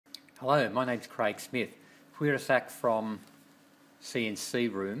Hello, my name's Craig Smith. Huirasak from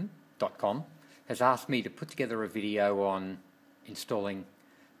cncroom.com has asked me to put together a video on installing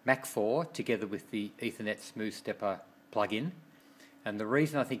Mach4 together with the Ethernet SmoothStepper plugin. And the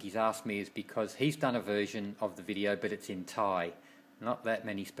reason I think he's asked me is because he's done a version of the video, but it's in Thai. Not that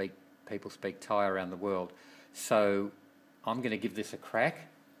many people speak Thai around the world. So I'm going to give this a crack.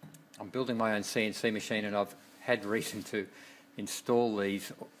 I'm building my own CNC machine and I've had reason to install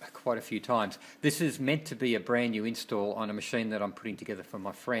these quite a few times. This is meant to be a brand new install on a machine that I'm putting together for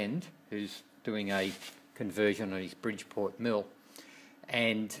my friend who's doing a conversion on his Bridgeport mill.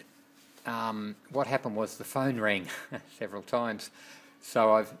 And what happened was the phone rang several times.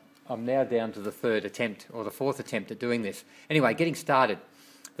 So I'm now down to the third attempt or the fourth attempt at doing this. Anyway, getting started.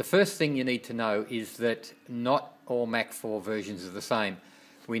 The first thing you need to know is that not all Mach4 versions are the same.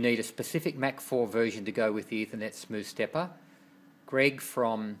 We need a specific Mach4 version to go with the Ethernet SmoothStepper. Greg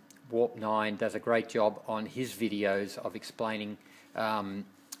from Warp 9 does a great job on his videos of explaining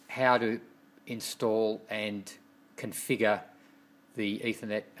how to install and configure the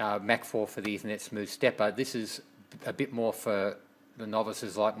Ethernet Mach4 for the Ethernet SmoothStepper. This is a bit more for the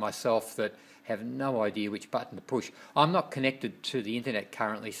novices like myself that have no idea which button to push. I'm not connected to the internet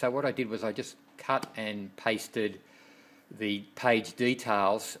currently, so what I did was I just cut and pasted the page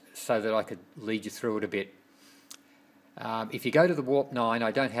details so that I could lead you through it a bit. If you go to the Warp 9,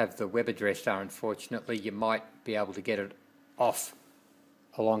 I don't have the web address there, unfortunately. You might be able to get it off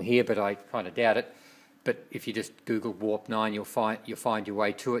along here, but I kind of doubt it. But if you just Google Warp 9, you'll find your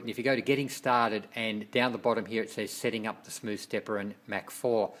way to it. And if you go to Getting Started, and down the bottom here it says Setting Up the SmoothStepper and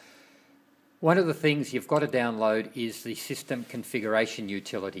Mach4. One of the things you've got to download is the System Configuration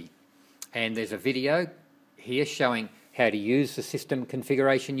Utility. And there's a video here showing how to use the System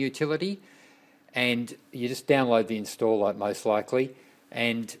Configuration Utility. And you just download the installer most likely,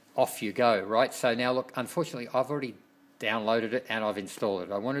 and off you go, right? So now look, unfortunately I've already downloaded it and I've installed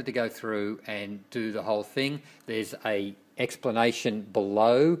it. I wanted to go through and do the whole thing. There's a explanation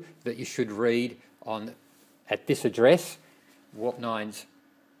below that you should read at this address. Warp 9's,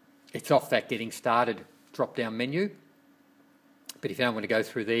 it's off that Getting Started drop-down menu. But if you don't want to go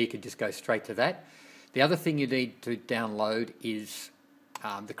through there, you can just go straight to that. The other thing you need to download is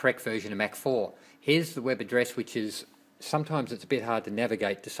the correct version of Mach4. Here's the web address, which is sometimes it's a bit hard to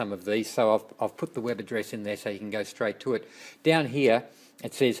navigate to some of these, so I've put the web address in there so you can go straight to it. Down here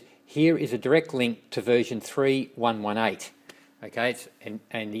it says here is a direct link to version 3.118. Okay,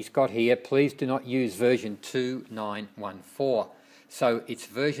 and he's got here, please do not use version 2.9.1.4. So it's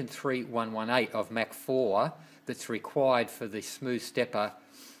version 3.1.1.8 of Mach4 that's required for the SmoothStepper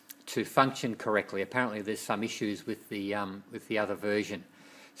to function correctly. Apparently there's some issues with the other version.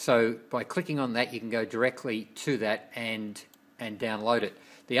 So by clicking on that, you can go directly to that and download it.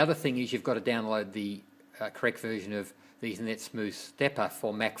 The other thing is you've got to download the correct version of the Ethernet SmoothStepper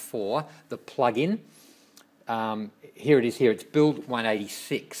for Mach4, the plugin. Here it is here, it's build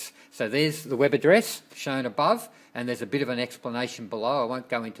 186. So there's the web address shown above, and there's a bit of an explanation below. I won't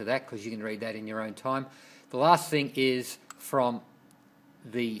go into that because you can read that in your own time. The last thing is from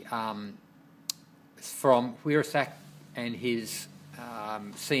Huirasak and his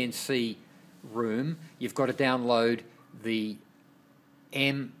CNC room, you've got to download the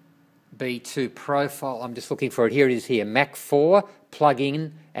MB2 Profile. I'm just looking for it. Here it is here, Mach4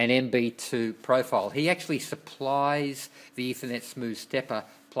 Plugin and MB2 Profile. He actually supplies the Ethernet SmoothStepper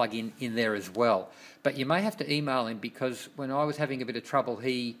plugin in there as well. But you may have to email him because when I was having a bit of trouble,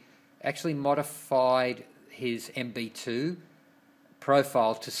 he actually modified his MB2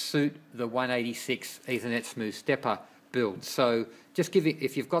 Profile to suit the 186 Ethernet SmoothStepper build. So just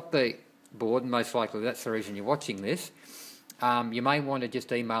if you've got the board, and most likely that's the reason you're watching this, you may want to just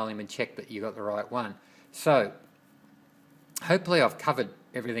email him and check that you got the right one. So hopefully I've covered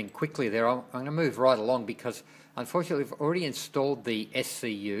everything quickly there. I'm going to move right along because unfortunately I've already installed the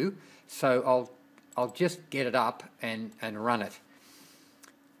SCU, so I'll just get it up and run it.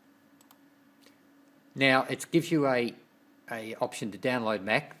 Now it gives you a option to download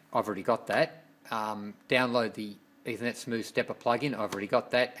Mac. I've already got that. Download the Ethernet SmoothStepper plugin. I've already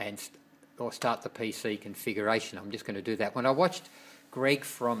got that, or start the PC configuration. I'm just going to do that. When I watched Greg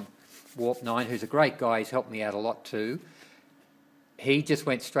from Warp 9, who's a great guy, he's helped me out a lot too. He just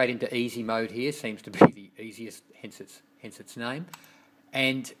went straight into easy mode here. Seems to be the easiest, hence its name.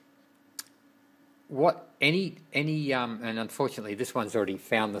 And and unfortunately this one's already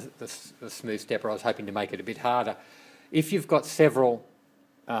found the SmoothStepper. I was hoping to make it a bit harder. If you've got several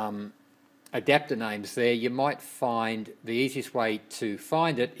adapter names there, you might find the easiest way to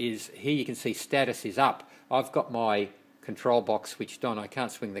find it is here. You can see status is up. I've got my control box switched on. I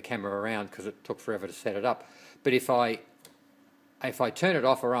can't swing the camera around because it took forever to set it up. But if I turn it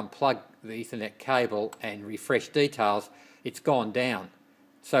off or unplug the Ethernet cable and refresh details, it's gone down.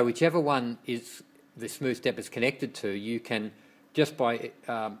 So whichever one is the SmoothStepper is connected to, you can, just by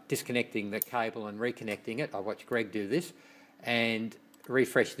disconnecting the cable and reconnecting it, I watched Greg do this, and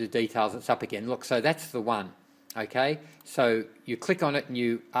refresh the details, it's up again. Look, so that's the one, okay? So you click on it and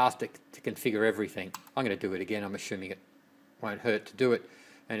you ask it to configure everything. I'm going to do it again, I'm assuming it won't hurt to do it.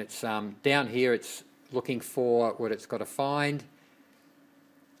 And it's down here, it's looking for what it's got to find.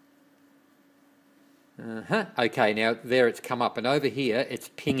 Okay, now there it's come up, and over here it's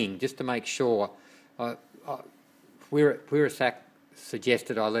pinging just to make sure. Wirasak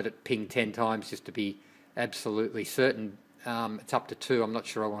suggested I let it ping 10 times just to be absolutely certain. It's up to 2, I'm not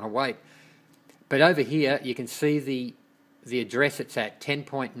sure I want to wait. But over here you can see the address it's at,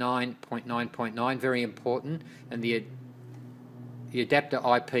 10.9.9.9, very important, and the adapter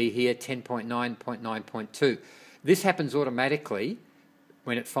IP here, 10.9.9.2. This happens automatically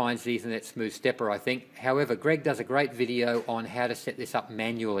when it finds the Ethernet SmoothStepper, I think. However, Greg does a great video on how to set this up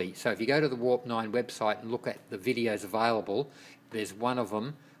manually. So if you go to the Warp 9 website and look at the videos available, there's one of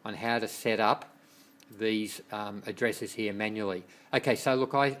them on how to set up these addresses here manually. Okay, so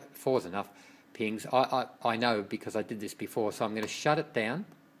look, 4's enough pings. I know because I did this before, so I'm going to shut it down.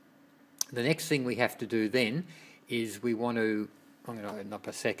 The next thing we have to do then is we want to, I'm going to open up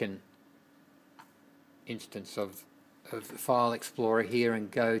a second instance of the File Explorer here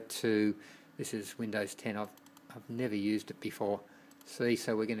and go to, this is Windows 10, I've never used it before. See,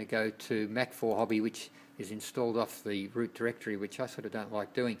 so we're going to go to Mach4 Hobby, which is installed off the root directory, which I sort of don't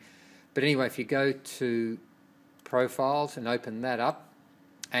like doing. But anyway, if you go to Profiles and open that up,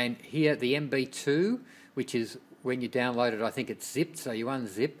 and here the MB2, which is when you download it, I think it's zipped, so you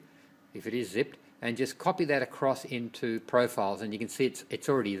unzip, if it is zipped, and just copy that across into Profiles, and you can see it's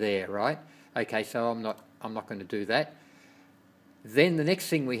already there, right? Okay, so I'm not going to do that. Then the next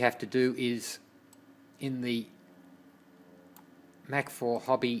thing we have to do is in the Mach4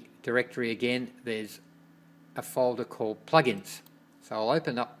 Hobby directory again, there's a folder called Plugins. So I'll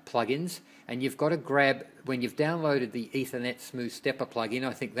open up Plugins, and you've got to grab, when you've downloaded the Ethernet SmoothStepper plugin,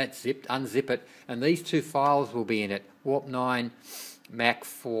 I think that's zipped, unzip it, and these 2 files will be in it, Warp9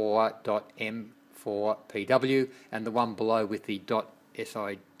 Mach4.m4pw, and the one below with the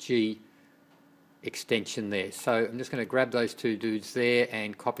 .sig extension there. So I'm just going to grab those 2 dudes there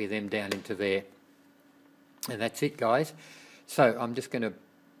and copy them down into there. And that's it, guys. So I'm just going to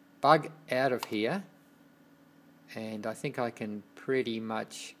bug out of here, and I think I can pretty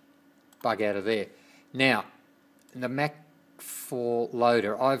much bug out of there. Now, the Mach4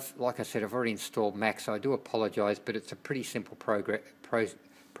 loader, like I said, I've already installed Mac, so I do apologise, but it's a pretty simple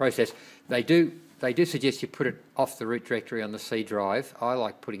process. They do suggest you put it off the root directory on the C drive. I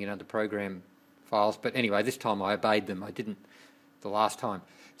like putting it under program files, but anyway, this time I obeyed them. I didn't the last time.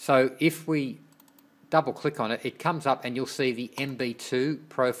 So if we double click on it, it comes up and you'll see the MB2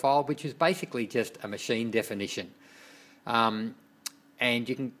 profile, which is basically just a machine definition. And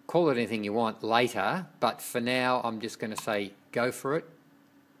you can call it anything you want later, but for now I'm just going to say go for it.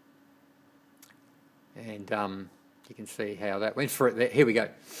 And you can see how that went for it there. Here we go.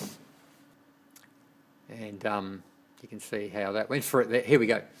 And you can see how that went for it there. Here we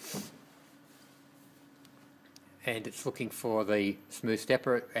go. And it's looking for the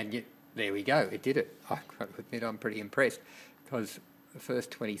SmoothStepper, and there we go, it did it. I've got to admit I'm pretty impressed, because the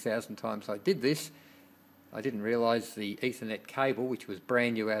first 20,000 times I did this, I didn't realise the Ethernet cable, which was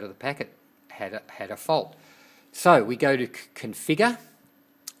brand new out of the packet, had a fault. So we go to Configure,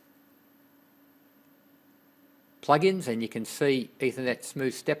 Plugins, and you can see Ethernet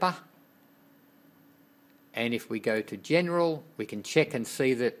SmoothStepper. And if we go to General, we can check and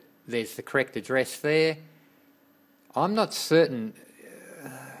see that there's the correct address there. I'm not certain.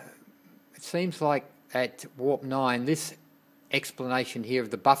 It seems like at Warp 9, this explanation here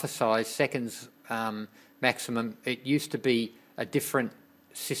of the buffer size, seconds maximum, it used to be a different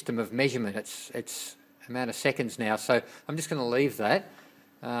system of measurement. It's amount of seconds now, so I'm just going to leave that.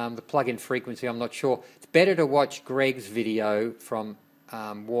 The plug-in frequency, I'm not sure. It's better to watch Greg's video from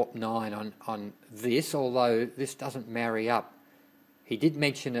Warp 9 on this, although this doesn't marry up. He did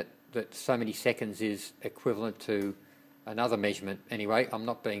mention it, that so many seconds is equivalent to another measurement. Anyway, I'm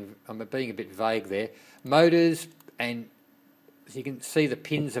being a bit vague there. Motors, and as you can see, the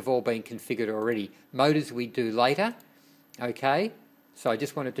pins have all been configured already. Motors we do later. Okay, so I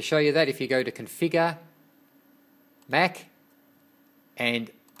just wanted to show you that. If you go to Configure, Mac, and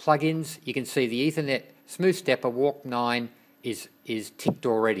Plugins, you can see the Ethernet SmoothStepper Warp 9 is ticked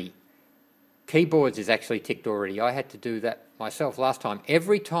already. keyboards is actually ticked already. I had to do that myself last time.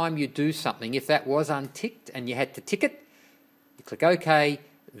 Every time you do something, if that was unticked and you had to tick it, you click OK,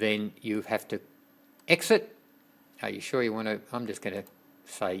 then you have to exit. Are you sure you want to? I'm just going to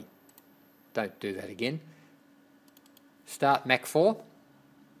say don't do that again. Start Mach4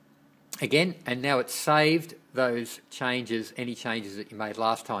 again, and now it's saved those changes, any changes that you made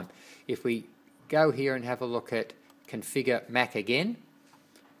last time. If we go here and have a look at configure Mac again,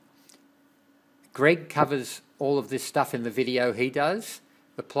 Greg covers all of this stuff in the video he does.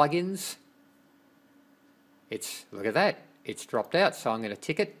 The plugins, look at that, it's dropped out, so I'm going to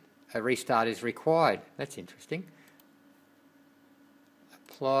tick it. A restart is required. That's interesting.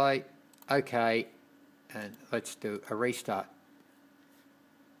 Apply, OK, and let's do a restart.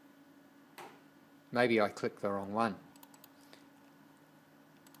 Maybe I clicked the wrong one.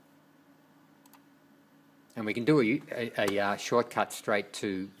 And we can do a shortcut straight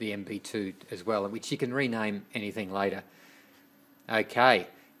to the MB2 as well, which you can rename anything later. Okay,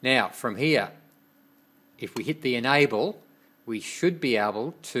 now from here, if we hit the enable, we should be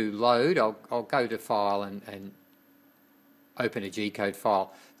able to load. I'll go to file and open a G-code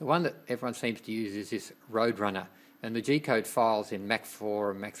file. The one that everyone seems to use is this Roadrunner. And the G-code files in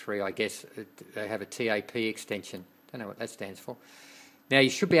Mach4 and Mach3, I guess, they have a TAP extension. Don't know what that stands for. Now you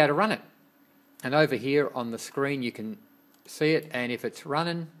should be able to run it. And over here on the screen you can see it, and if it's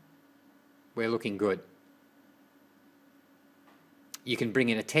running, we're looking good. You can bring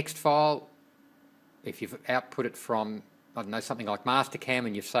in a text file. If you've output it from, I don't know, something like Mastercam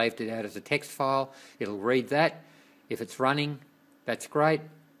and you've saved it out as a text file, it'll read that. If it's running, that's great.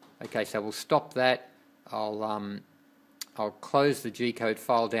 Okay, so we'll stop that. I'll close the G-code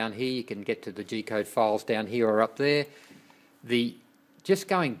file down here. You can get to the G-code files down here or up there. Just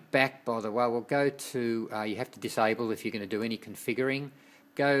going back, by the way, we'll go to, you have to disable if you're going to do any configuring.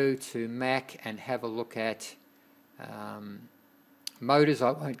 Go to Mac and have a look at motors.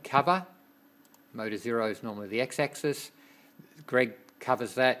 I won't cover. Motor 0 is normally the x-axis. Greg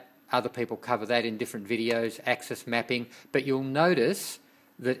covers that. Other people cover that in different videos, axis mapping. But you'll notice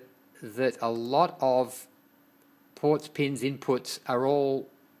that a lot of ports, pins, inputs are all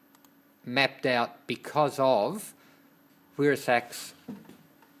mapped out because of Wirasak's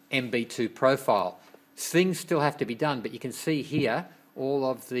MB2 profile. Things still have to be done, but you can see here all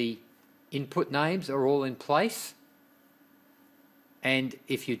of the input names are all in place. And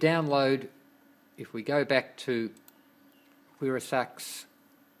if you download, if we go back to Wirasak's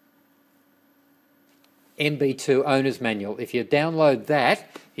MB2 owner's manual, if you download that,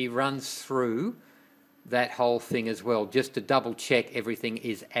 he runs through that whole thing as well, just to double check everything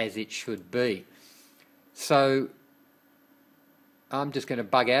is as it should be. So I'm just going to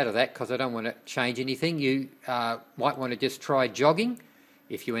bug out of that because I don't want to change anything. You might want to just try jogging.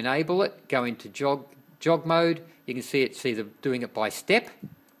 If you enable it, go into jog mode. You can see it's either doing it by step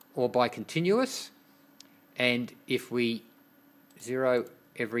or by continuous. And if we zero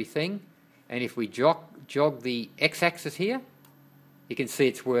everything, and if we jog the x-axis here, you can see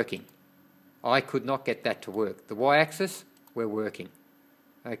it's working. I could not get that to work. The y-axis, we're working.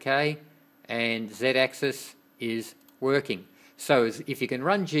 Okay, and z-axis is working. So if you can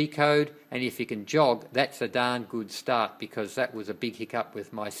run G-code and if you can jog, that's a darn good start, because that was a big hiccup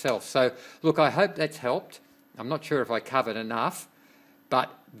with myself. So look, I hope that's helped. I'm not sure if I covered enough, but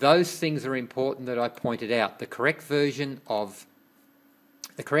those things are important that I pointed out. The correct version of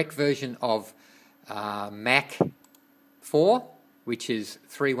Mach4, which is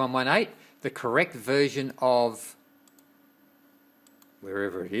 3118, the correct version of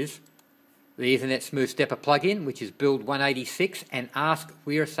wherever it is, the Ethernet SmoothStepper plugin, which is build 186, and ask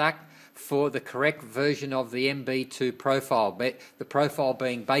Wirasak for the correct version of the MB2 profile. But the profile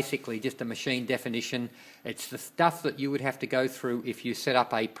being basically just a machine definition. It's the stuff that you would have to go through if you set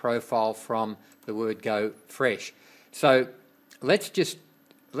up a profile from the word go fresh. So let's just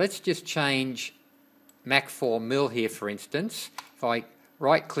change Mach4 mil here, for instance. If I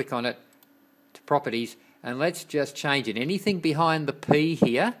right click on it to properties, and let's just change it. Anything behind the P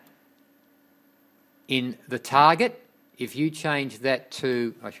here in the target, if you change that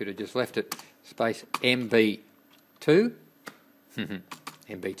to, I should have just left it, space MB2,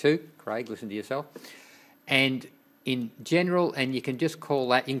 MB2, Craig, listen to yourself, and in general, and you can just call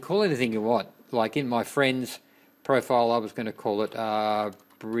that, you can call anything you want. Like in my friend's profile, I was going to call it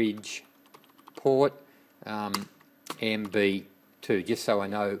Bridgeport MB2, just so I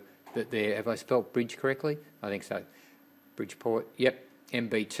know that there, have I spelled bridge correctly? I think so. Bridgeport, yep,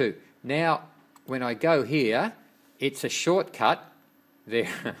 MB2. Now, when I go here, it's a shortcut. There,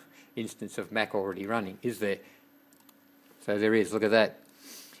 instance of Mac already running, is there? So there is, look at that.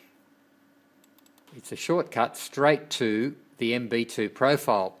 It's a shortcut straight to the MB2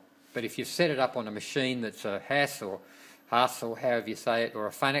 profile. But if you've set it up on a machine that's a Haas or however you say it, or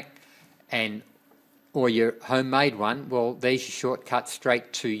a Funnick, or your homemade one, well, there's your shortcut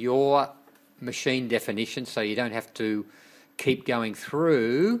straight to your machine definition, so you don't have to keep going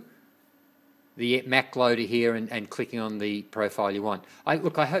through the Mac loader here and clicking on the profile you want.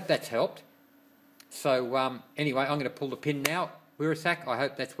 Look, I hope that's helped. So anyway, I'm going to pull the pin now. Wirasak, I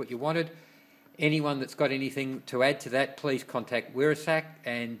hope that's what you wanted. Anyone that's got anything to add to that, please contact Wirasak,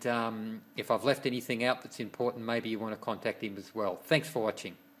 and if I've left anything out that's important, maybe you want to contact him as well. Thanks for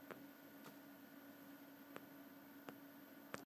watching.